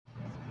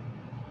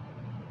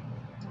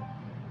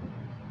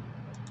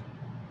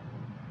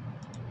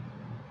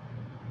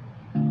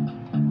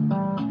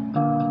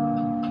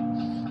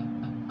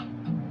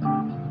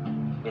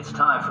It's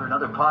time for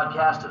another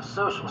podcast of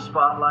Social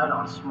Spotlight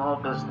on Small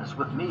Business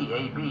with me,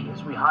 AB,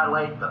 as we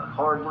highlight the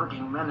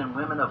hardworking men and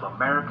women of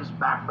America's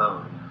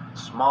backbone,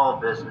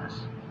 small business.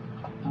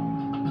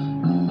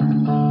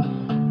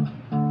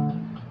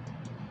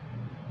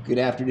 Good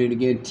afternoon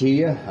again to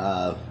you.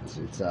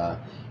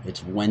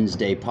 It's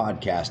Wednesday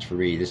podcast for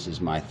me. This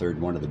is my third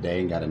one of the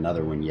day and got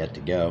another one yet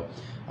to go.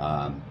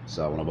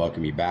 So I want to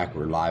welcome you back.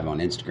 We're live on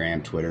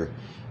Instagram, Twitter,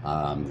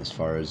 as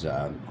far as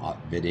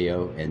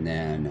video, and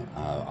then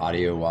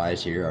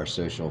audio-wise here, our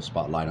Social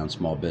Spotlight on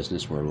Small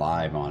Business. We're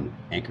live on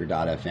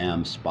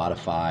Anchor.fm,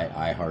 Spotify,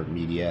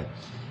 iHeartMedia,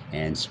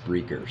 and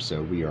Spreaker.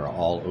 So we are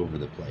all over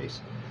the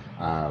place.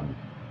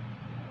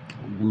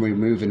 When we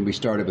moved and we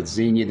started with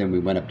Xenia, then we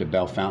went up to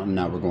Bell Fountain.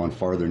 Now we're going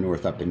farther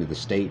north up into the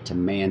state to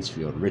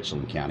Mansfield,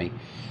 Richland County.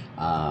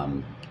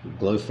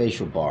 Glow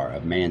Facial Bar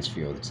of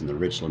Mansfield. It's in the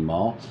Richland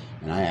Mall.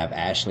 And I have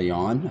Ashley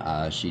on.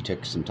 She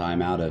took some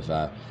time out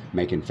of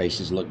making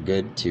faces look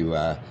good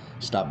to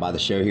stop by the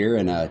show here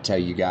and tell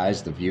you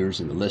guys, the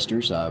viewers and the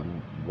listeners,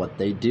 what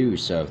they do.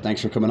 So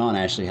thanks for coming on,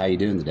 Ashley. How you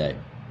doing today?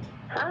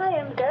 Hi,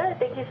 I'm good.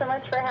 Thank you so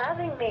much for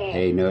having me.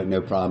 Hey,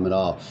 no problem at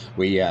all.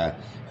 We,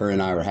 her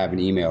and I were having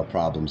email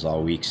problems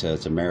all week, so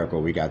it's a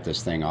miracle we got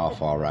this thing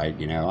off all right.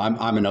 You know,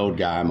 I'm an old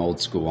guy. I'm old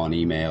school on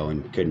email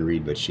and couldn't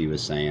read what she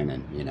was saying,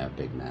 and you know,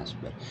 big mess.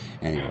 But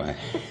anyway,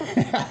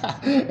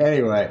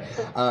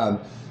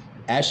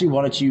 Ashley,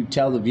 why don't you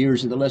tell the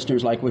viewers and the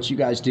listeners like what you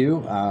guys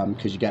do,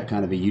 because you got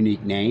kind of a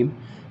unique name,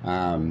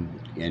 and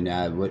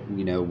what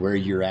where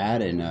you're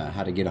at and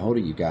how to get a hold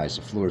of you guys.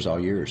 The floor is all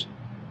yours.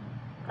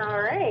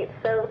 All right.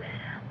 So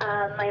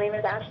my name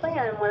is Ashley.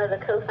 I'm one of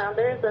the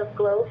co-founders of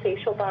Glow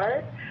Facial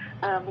Bar.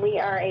 We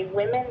are a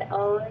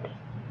women-owned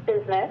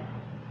business.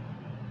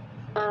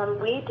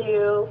 We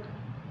do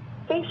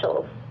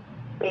facials,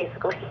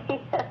 basically.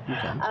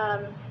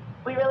 Okay.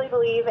 We really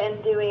believe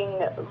in doing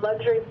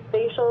luxury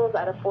facials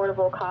at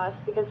affordable cost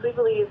because we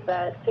believe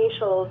that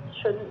facials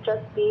shouldn't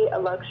just be a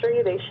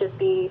luxury. They should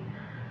be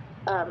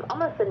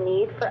almost a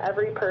need for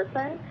every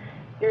person.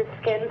 Your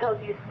skin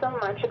tells you so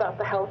much about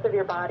the health of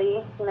your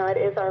body. You know, it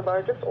is our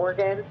largest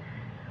organ.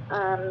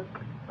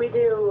 We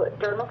do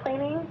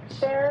dermaplaning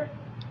there,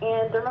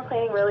 and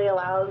dermaplaning really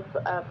allows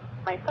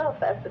myself,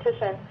 the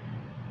esthetician,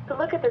 to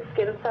look at the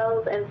skin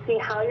cells and see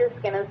how your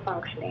skin is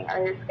functioning.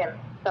 Are your skin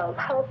cells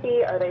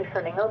healthy? Are they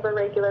turning over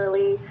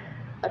regularly?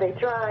 Are they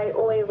dry,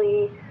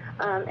 oily?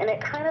 And it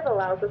kind of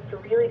allows us to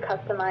really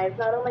customize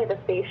not only the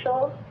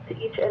facial to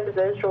each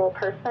individual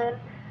person,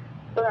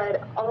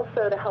 but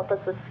also to help us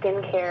with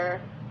skincare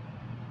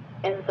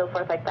and so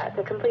forth like that,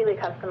 to completely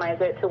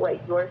customize it to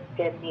what your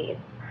skin needs.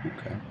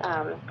 Okay.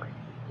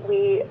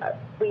 We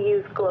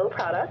use Glow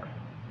products,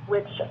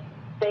 which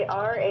they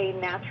are a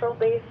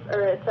natural-based,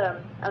 or it's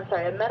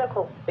a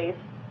medical-based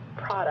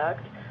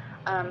product,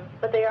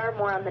 but they are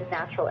more on the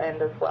natural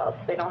end as well.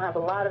 So they don't have a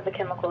lot of the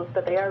chemicals,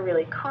 but they are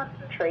really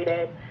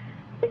concentrated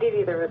to give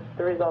you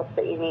the results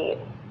that you need.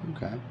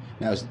 Okay.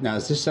 Now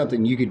is this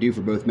something you could do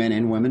for both men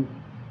and women?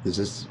 Is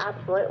this?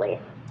 Absolutely.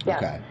 Yeah.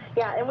 Okay.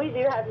 Yeah, and we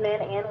do have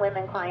men and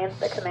women clients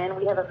that come in.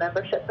 We have a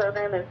membership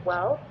program as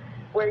well,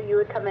 where you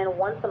would come in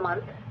once a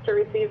month to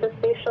receive this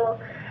facial.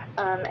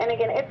 And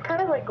again, it's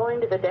kind of like going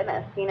to the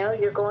dentist. You know,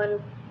 you're going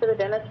to the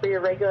dentist for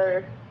your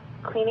regular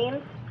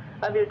cleanings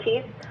of your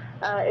teeth.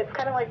 It's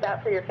kind of like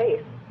that for your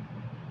face.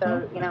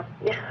 So,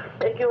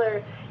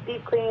 regular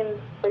deep cleans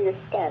for your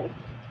skin.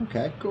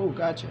 Okay, cool,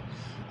 gotcha.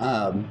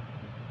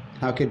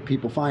 How could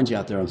people find you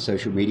out there on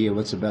social media?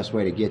 What's the best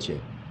way to get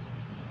you?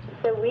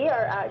 So we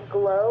are at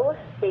Glow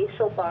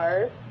Facial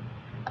Bars.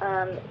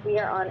 We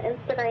are on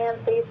Instagram,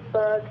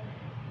 Facebook.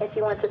 If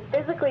you want to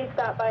physically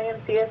stop by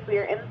and see us, we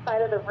are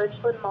inside of the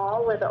Richland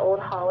Mall where the old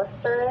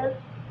Hollister is.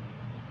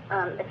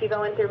 If you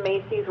go in through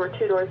Macy's, we're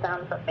 2 doors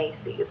down from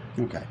Macy's.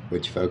 Okay,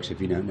 which, folks, if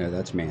you don't know,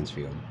 that's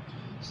Mansfield.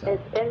 So.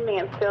 It's in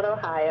Mansfield,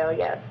 Ohio,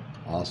 yes.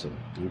 Awesome.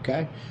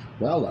 Okay.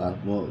 Well,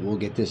 we'll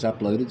get this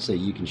uploaded so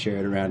you can share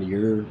it around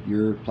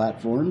your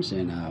platforms,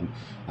 and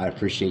I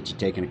appreciate you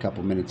taking a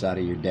couple minutes out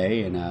of your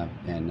day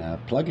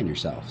and plugging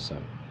yourself. So.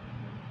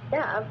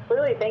 Yeah,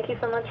 absolutely. Thank you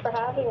so much for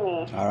having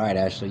me. All right,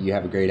 Ashley. You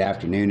have a great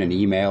afternoon. And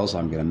emails,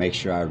 I'm going to make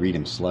sure I read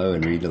them slow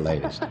and read the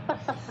latest.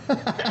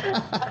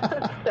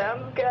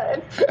 Sounds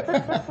good.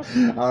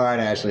 All right,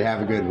 Ashley.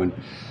 Have a good one.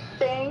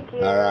 Thank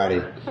you. All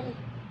righty.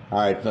 All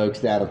right, folks,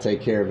 that'll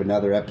take care of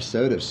another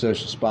episode of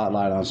Social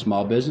Spotlight on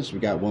Small Business. We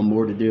got one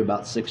more to do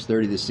about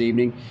 6:30 this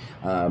evening.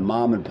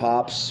 Mom and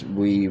Pops,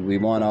 we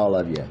want all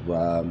of you.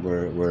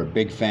 We're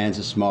big fans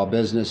of small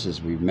business,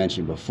 as we've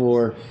mentioned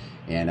before,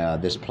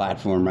 and this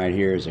platform right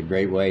here is a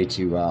great way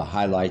to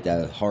highlight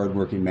the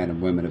hardworking men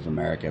and women of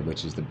America,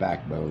 which is the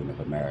backbone of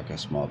America,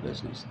 small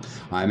business.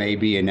 I'm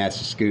AB, and that's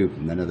The Scoop,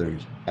 and another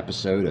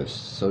episode of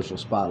Social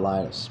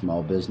Spotlight of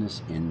Small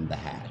Business in the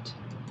Hat.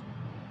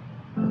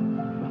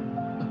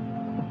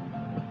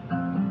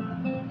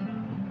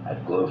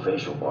 At Glow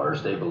Facial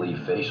Bars, they believe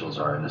facials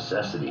are a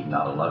necessity,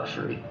 not a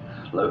luxury.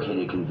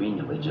 Located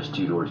conveniently just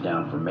 2 doors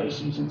down from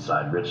Macy's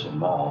inside Richland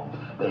Mall,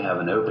 they have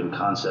an open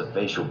concept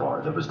facial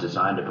bar that was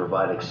designed to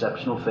provide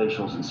exceptional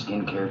facials and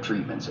skincare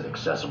treatments at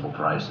accessible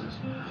prices.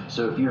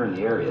 So if you're in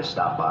the area,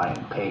 stop by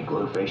and pay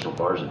Glow Facial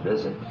Bars a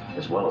visit,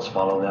 as well as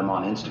follow them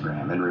on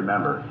Instagram. And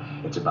remember,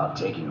 it's about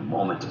taking a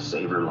moment to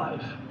savor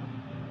life.